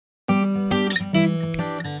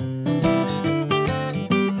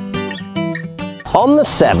On the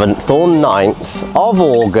 7th or 9th of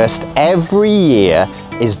August every year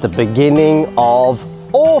is the beginning of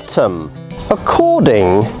autumn.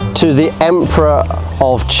 According to the Emperor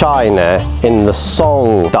of China in the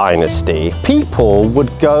Song dynasty, people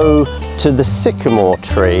would go to the sycamore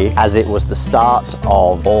tree as it was the start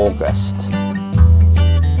of August.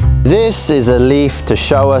 This is a leaf to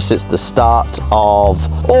show us it's the start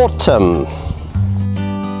of autumn.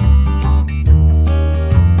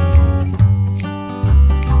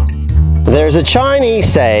 There is a Chinese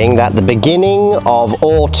saying that the beginning of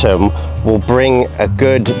autumn will bring a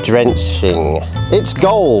good drenching. It's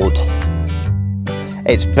gold.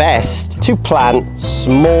 It's best to plant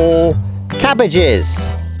small cabbages.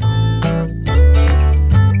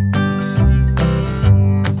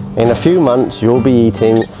 In a few months you'll be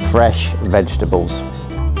eating fresh vegetables.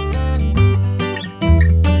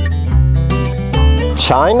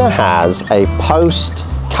 China has a post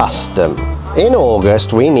custom. In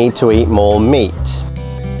August we need to eat more meat.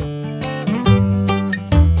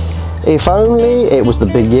 If only it was the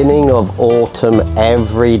beginning of autumn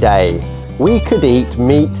every day. We could eat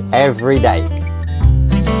meat every day.